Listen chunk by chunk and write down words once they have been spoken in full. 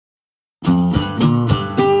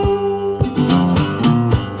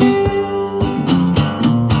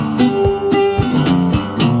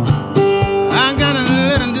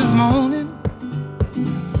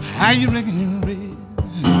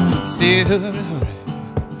say hurry, hurry.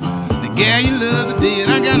 The girl you love is dead.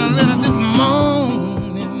 I got a letter this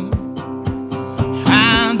morning.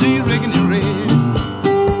 How do you reckon it read?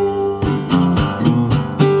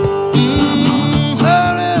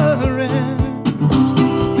 Hurry, hurry,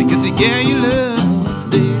 because the girl you love is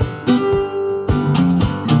dead.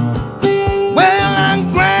 Well, I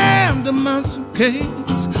grabbed my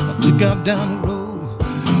suitcase, I took out down the road.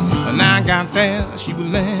 When I got there, she was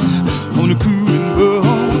laying on the cooling board.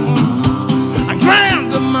 I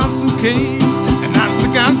grabbed my suitcase and I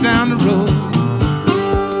took out down the road.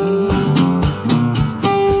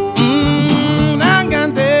 When I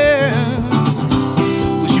got there,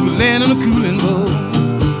 well, she was laying on the cooling board.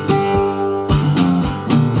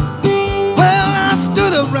 Well, I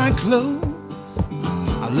stood up right close.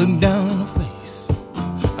 I looked down in her face.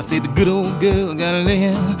 I said, the good old girl gotta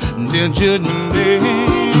live until Judgment Day.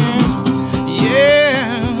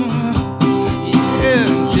 Yeah, yeah,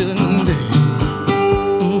 Judgment Day.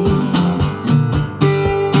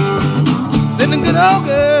 Said the good old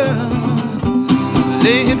girl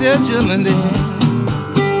lay until Judgment Day.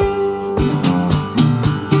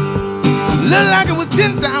 Looked like it was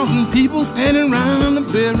 10,000 people standing around on the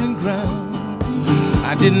burying ground.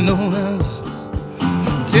 I didn't know her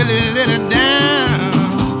love till he let her down.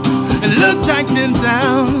 It looked like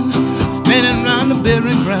 10,000 standing around the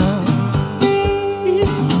burying ground.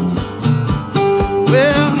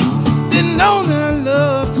 Well, didn't know that I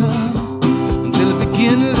loved her until I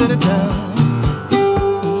began to let her down.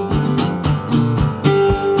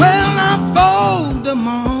 Well, I folded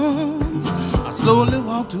my arms, I slowly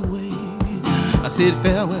walked away. I said,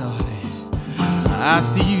 farewell, honey, I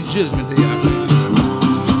see you Judgment Day. I said,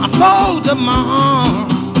 I folded my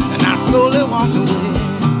arms and I slowly walked away.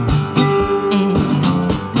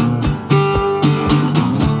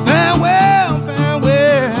 Farewell,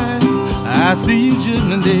 farewell, I see you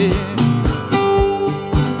Judgment Day.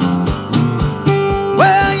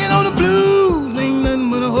 Well, you know the blues ain't nothing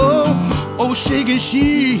but a old shaky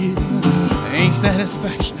shit. Ain't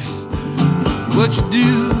satisfaction what you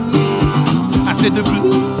do. I said the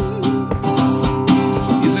blues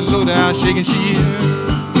is a low down shaking shit.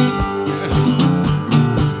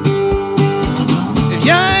 If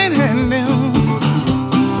you ain't had them,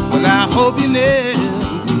 well, I hope you never.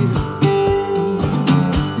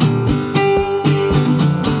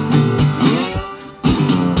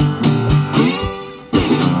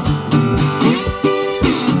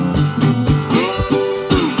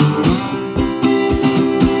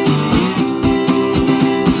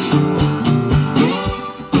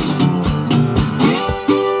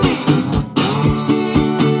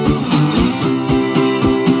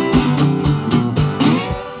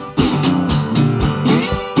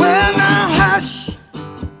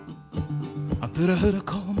 I heard her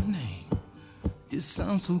call my name. It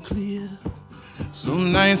sounds so clear, so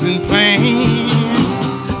nice and plain.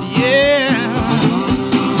 Yeah,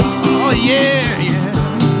 oh yeah, yeah.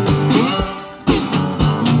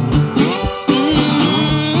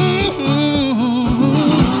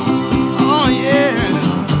 Oh yeah.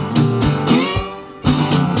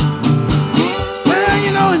 Well,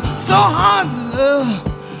 you know it's so hard to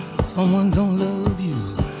love someone don't love you.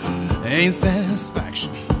 Ain't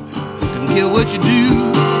satisfaction. Don't care what you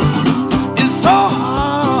do. It's so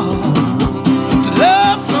hard to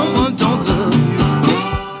love someone don't love you.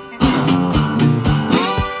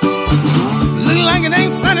 Look like it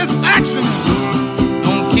ain't satisfaction.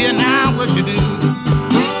 Don't care now what you do.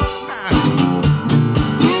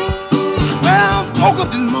 Well, I woke up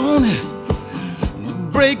this morning,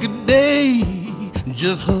 break of day,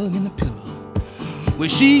 just hugging the pillow where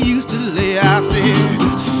she used to lay. I said,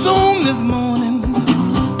 soon this morning,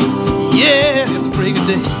 yeah, at the break of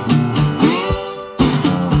day.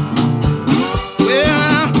 Well,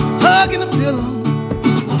 I'm hugging the pillow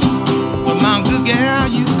where my good gal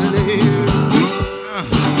used to lay.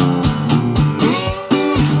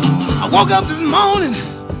 I woke up this morning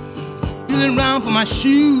feeling around for my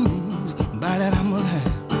shoes. By that I'm gonna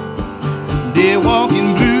have. They're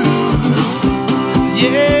walking blue.